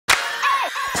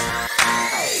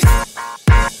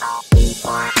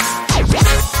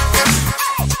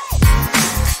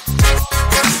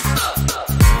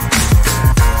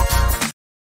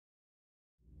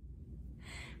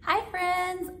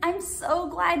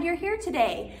glad you're here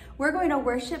today. We're going to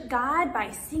worship God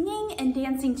by singing and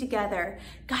dancing together.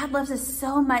 God loves us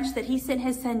so much that he sent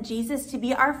his son Jesus to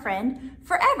be our friend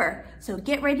forever. So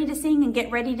get ready to sing and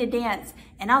get ready to dance,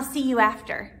 and I'll see you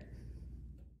after.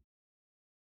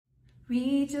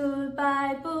 Read your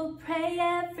Bible, pray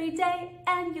every day,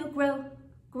 and you'll grow,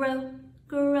 grow,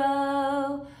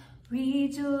 grow.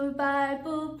 Read your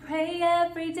Bible, pray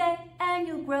every day, and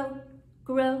you'll grow,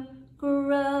 grow,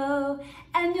 grow.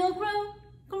 And you'll grow,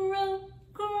 grow,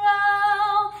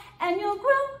 grow. And you'll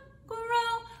grow,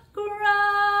 grow,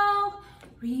 grow.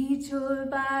 Read your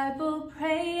Bible,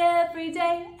 pray every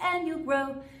day, and you'll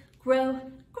grow, grow,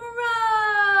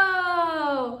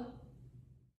 grow.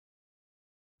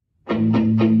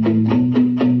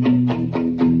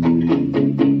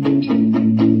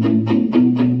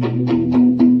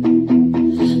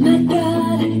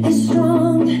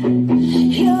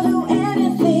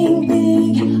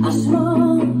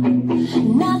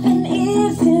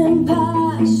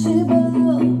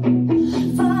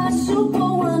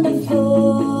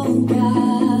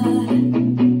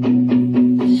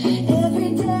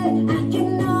 Every day I get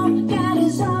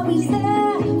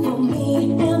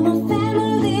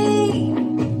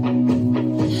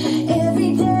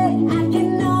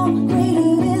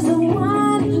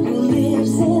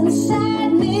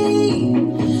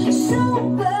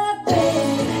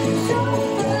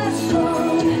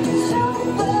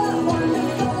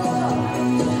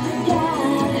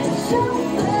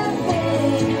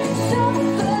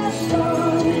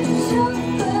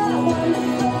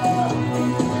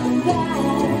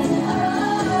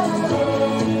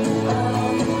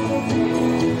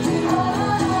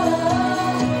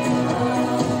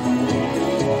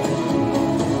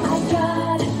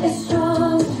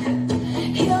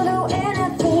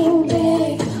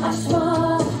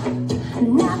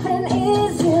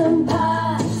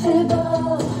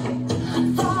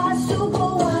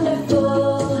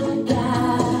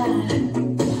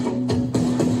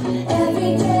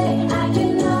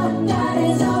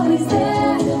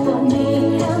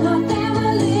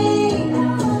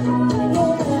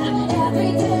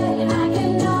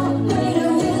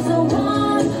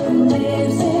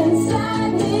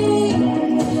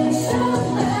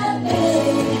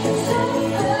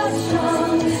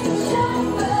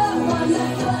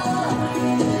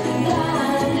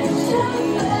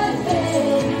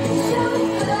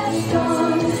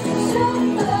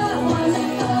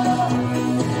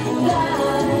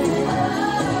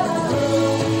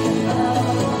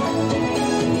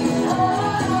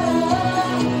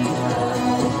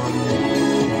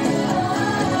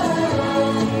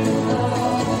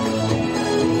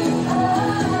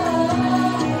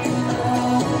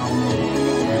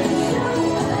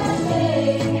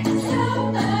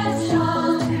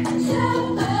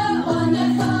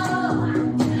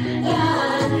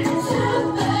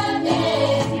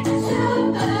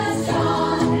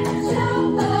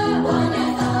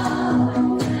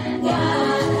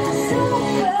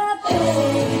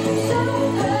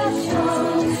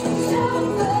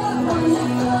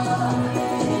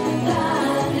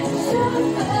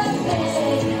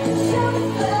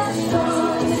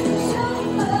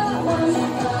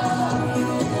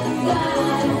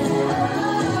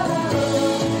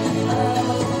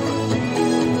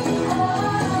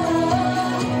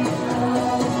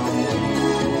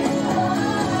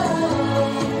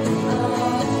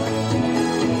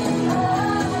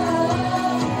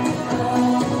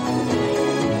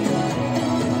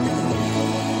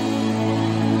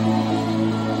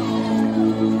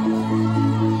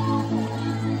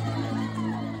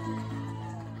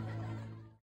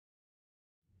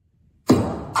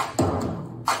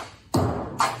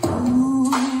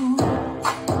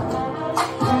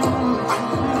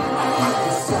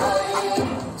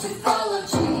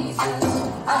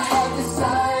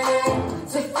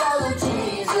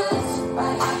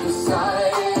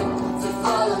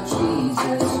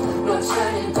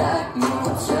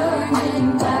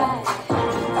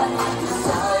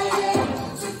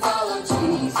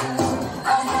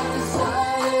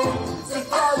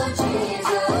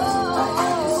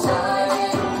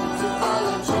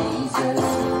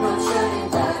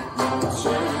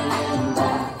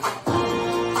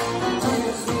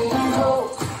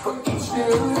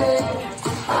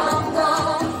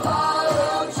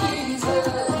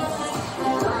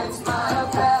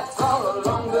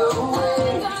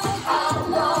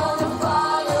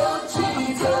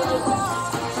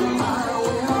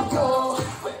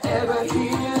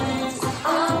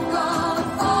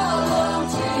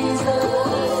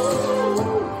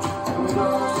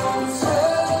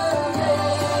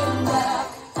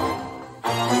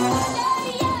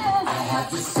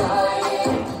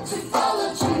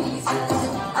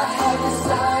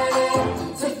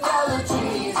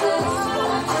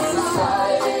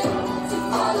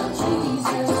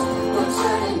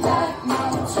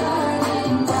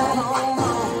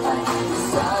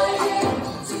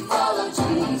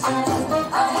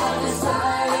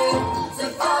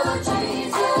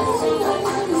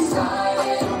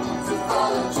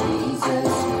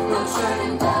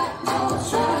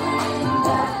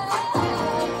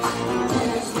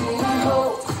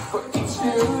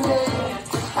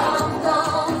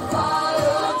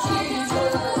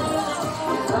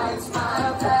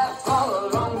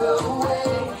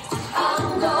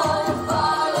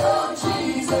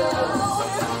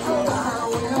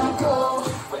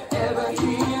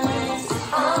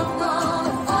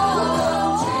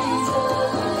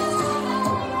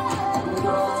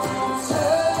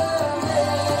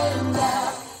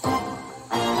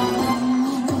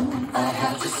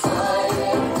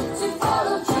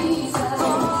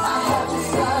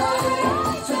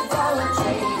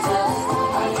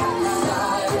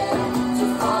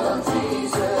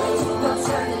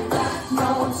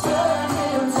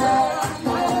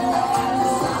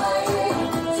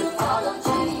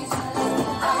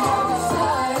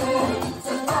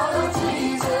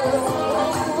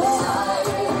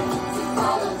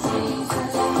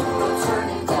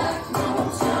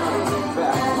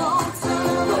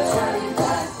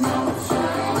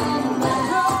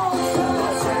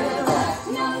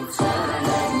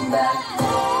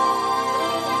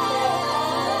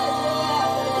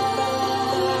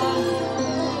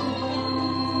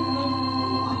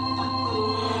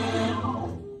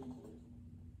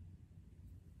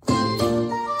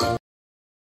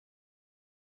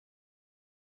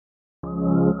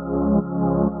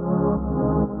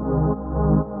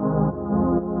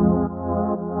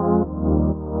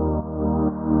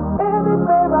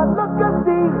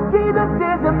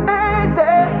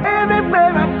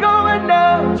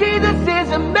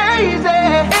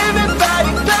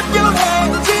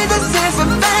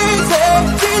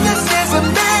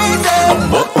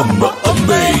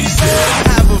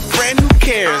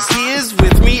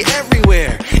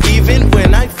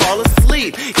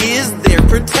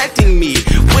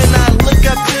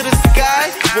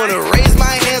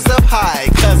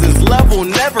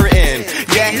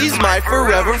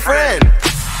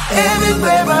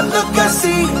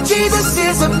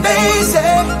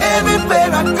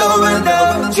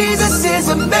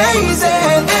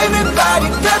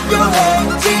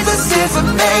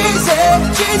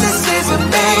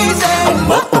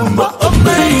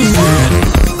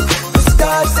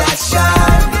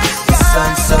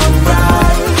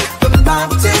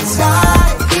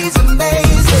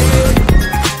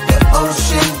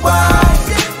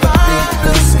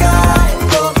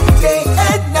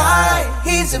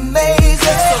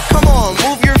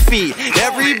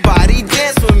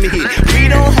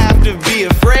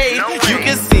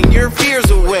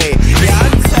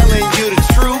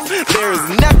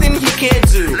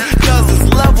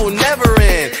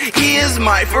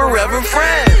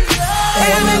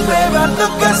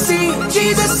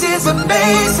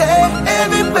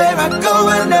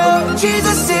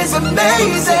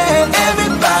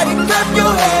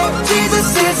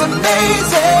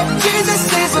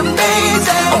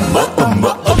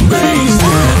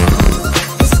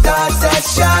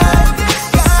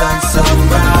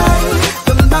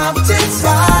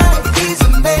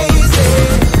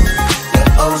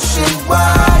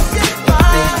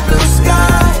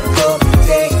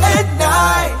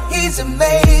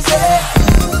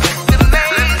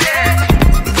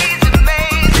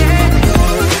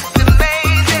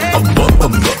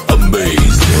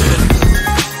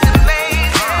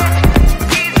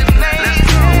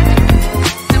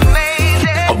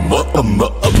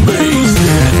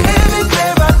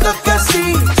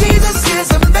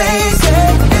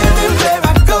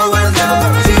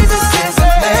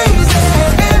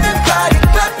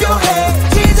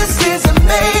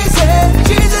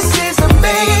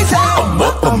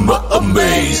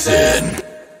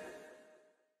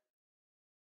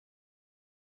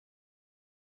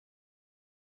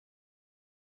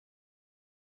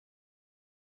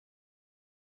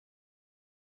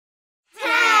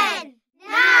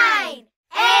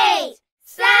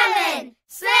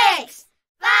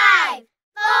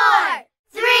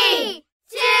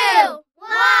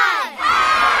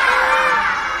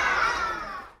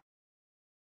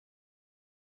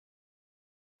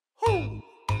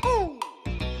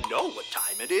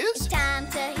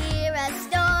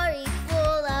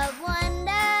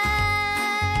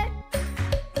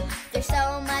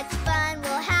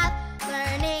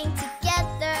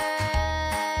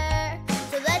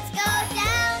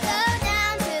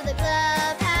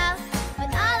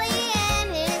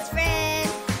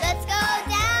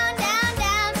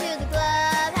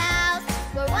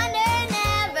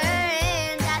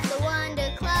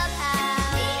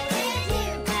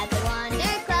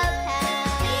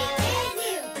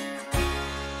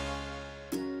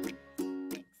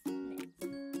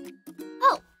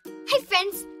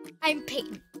I'm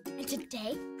Peyton, and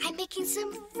today I'm making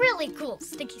some really cool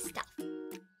sticky stuff.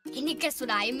 Can you guess what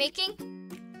I am making?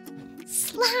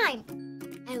 Slime!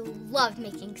 love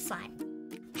making slime.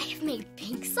 I have made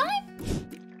pink slime.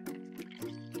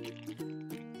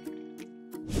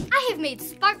 I have made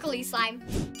sparkly slime.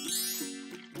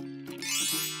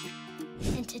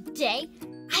 And today,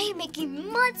 I am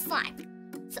making mud slime.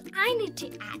 So I need to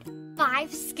add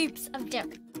 5 scoops of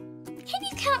dirt. Can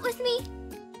you count with me?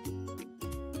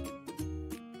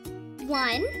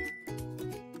 1,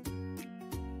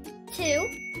 2,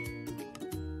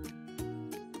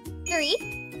 3,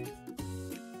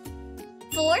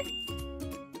 4,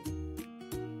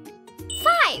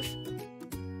 5.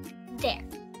 There.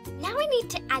 Now I need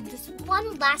to add this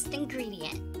one last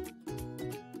ingredient.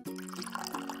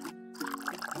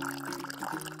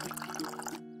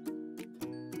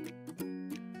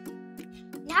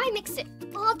 Now I mix it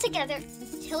all together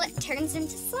until it turns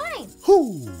into slime.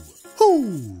 Hoo!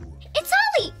 Hoo! It's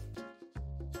Ollie!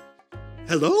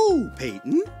 Hello,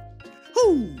 Peyton.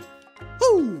 Hoo!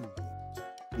 Hoo!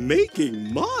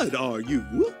 Making mud, are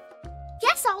you?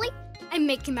 Yes, Ollie. I'm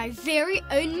making my very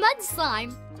own mud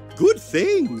slime. Good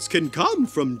things can come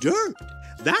from dirt.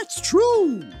 That's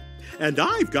true. And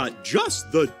I've got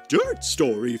just the dirt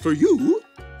story for you.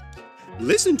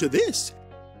 Listen to this.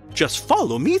 Just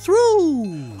follow me through.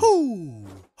 Hoo!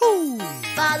 Hoo!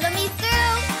 Follow me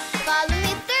through, follow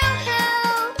me through,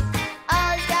 who?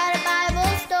 Ollie's got a Bible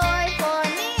story for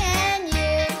me and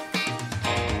you.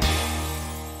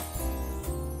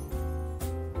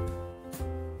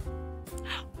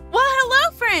 Well,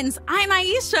 hello, friends. I'm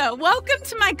Aisha. Welcome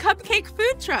to my cupcake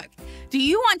food truck. Do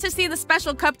you want to see the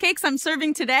special cupcakes I'm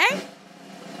serving today?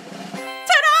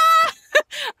 Ta-da!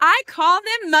 I call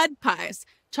them mud pies.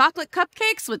 Chocolate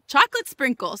cupcakes with chocolate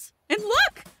sprinkles. And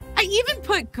look, I even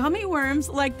put gummy worms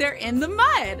like they're in the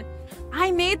mud.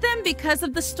 I made them because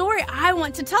of the story I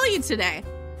want to tell you today.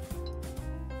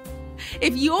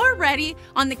 If you're ready,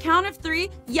 on the count of 3,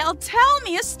 yell, "Tell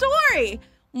me a story."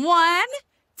 1,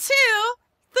 2,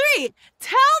 3.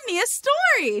 Tell me a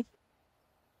story.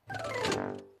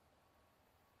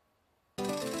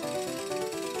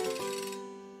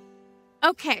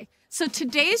 Okay, so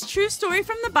today's true story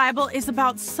from the Bible is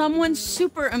about someone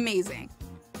super amazing.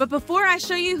 But before I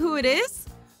show you who it is,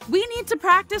 we need to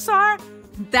practice our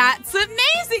 "That's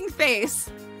amazing" face.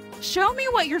 Show me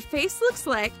what your face looks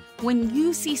like when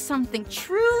you see something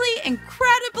truly,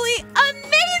 incredibly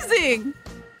amazing.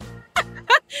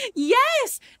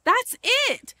 Yes, that's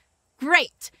it.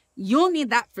 Great. You'll need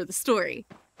that for the story.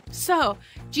 So,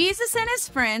 Jesus and his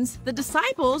friends, the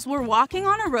disciples, were walking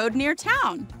on a road near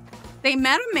town. They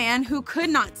met a man who could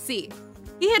not see.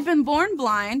 He had been born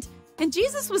blind, and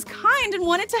Jesus was kind and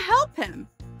wanted to help him.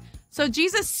 So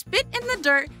Jesus spit in the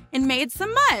dirt and made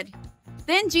some mud.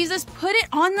 Then Jesus put it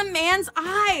on the man's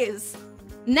eyes.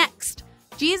 Next,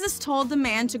 Jesus told the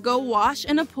man to go wash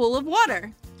in a pool of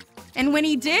water. And when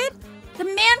he did, the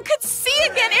man could see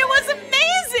again. It was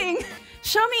amazing.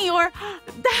 Show me your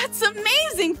 "That's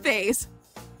amazing" face.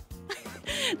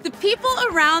 The people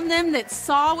around them that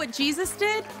saw what Jesus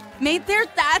did made their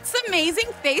 "That's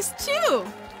amazing" face too.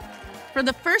 For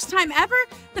the first time ever,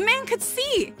 the man could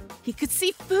see. He could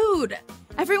see food.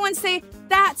 Everyone say,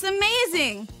 "That's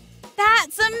amazing."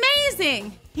 That's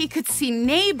amazing. He could see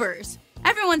neighbors.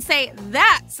 Everyone say,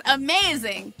 "That's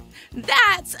amazing."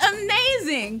 That's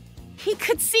amazing. He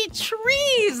could see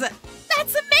trees.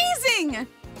 That's amazing.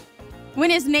 When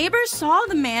his neighbors saw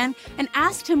the man and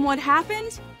asked him what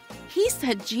happened, he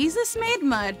said, "Jesus made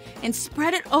mud and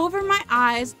spread it over my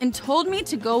eyes and told me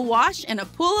to go wash in a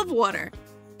pool of water.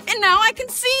 And now I can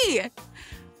see."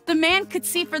 The man could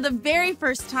see for the very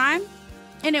first time,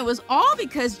 and it was all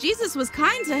because Jesus was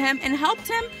kind to him and helped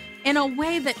him in a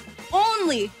way that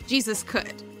only Jesus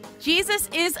could. Jesus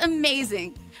is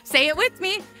amazing. Say it with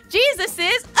me. Jesus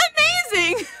is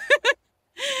amazing.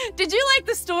 Did you like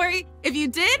the story? If you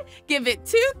did, give it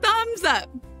 2 thumbs up.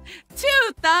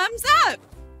 2 thumbs up.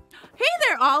 Hey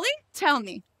there, Ollie. Tell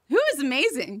me, who is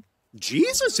amazing?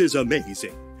 Jesus is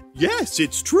amazing. Yes,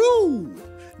 it's true.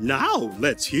 Now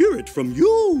let's hear it from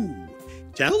you.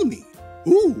 Tell me,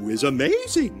 who is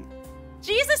amazing?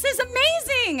 Jesus is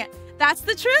amazing. That's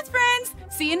the truth, friends.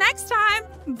 See you next time.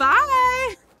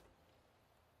 Bye.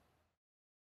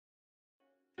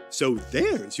 So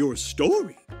there's your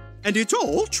story, and it's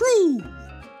all true.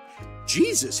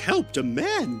 Jesus helped a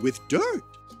man with dirt.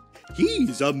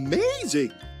 He's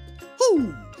amazing.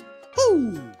 Hoo!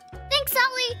 Hoo! Thanks,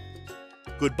 Ollie.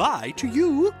 Goodbye to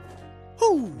you.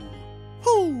 Hoo!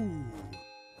 Hoo!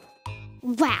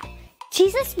 Wow,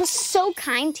 Jesus was so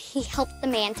kind, he helped the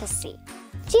man to see.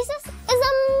 Jesus is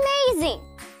amazing.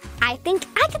 I think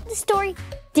I get the story.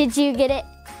 Did you get it?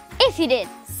 If you did,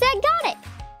 say got it.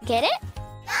 Get it?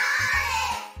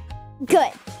 Got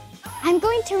it! Good. I'm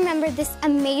going to remember this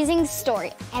amazing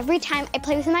story every time I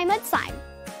play with my mud slime.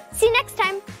 See you next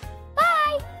time.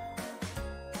 Bye!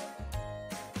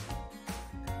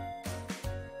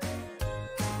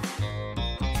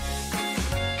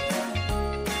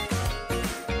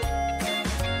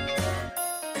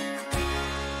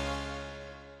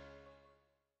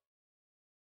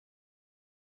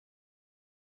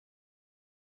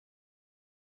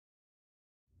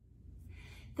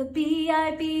 The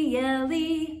Bible,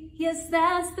 yes,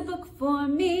 that's the book for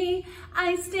me.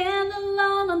 I stand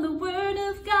alone on the Word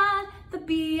of God. The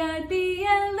Bible,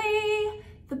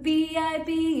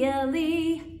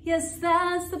 yes,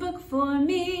 that's the book for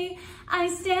me. I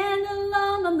stand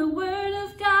alone on the Word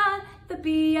of God. The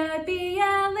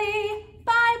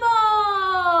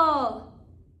Bible.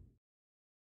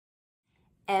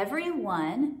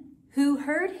 Everyone who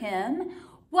heard him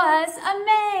was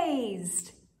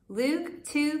amazed. Luke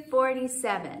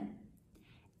 2:47.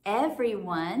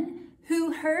 Everyone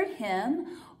who heard him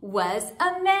was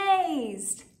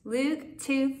amazed. Luke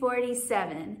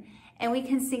 2:47. And we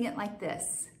can sing it like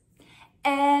this.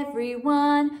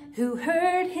 Everyone who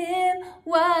heard him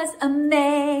was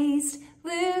amazed.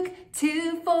 Luke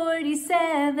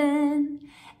 2:47.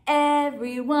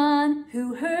 Everyone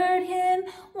who heard him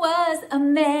was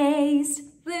amazed.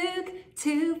 Luke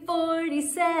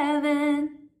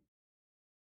 2:47.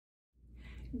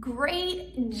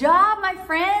 Great job, my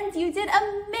friends. You did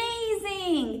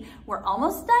amazing. We're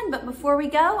almost done, but before we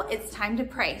go, it's time to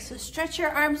pray. So stretch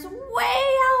your arms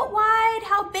way out wide.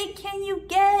 How big can you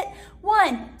get?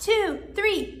 1, 2,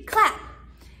 3, clap.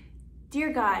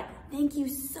 Dear God, thank you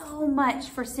so much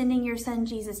for sending your son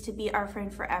Jesus to be our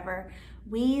friend forever.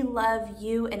 We love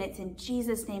you, and it's in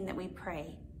Jesus' name that we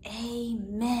pray.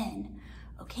 Amen.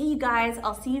 Okay, you guys,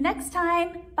 I'll see you next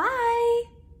time. Bye.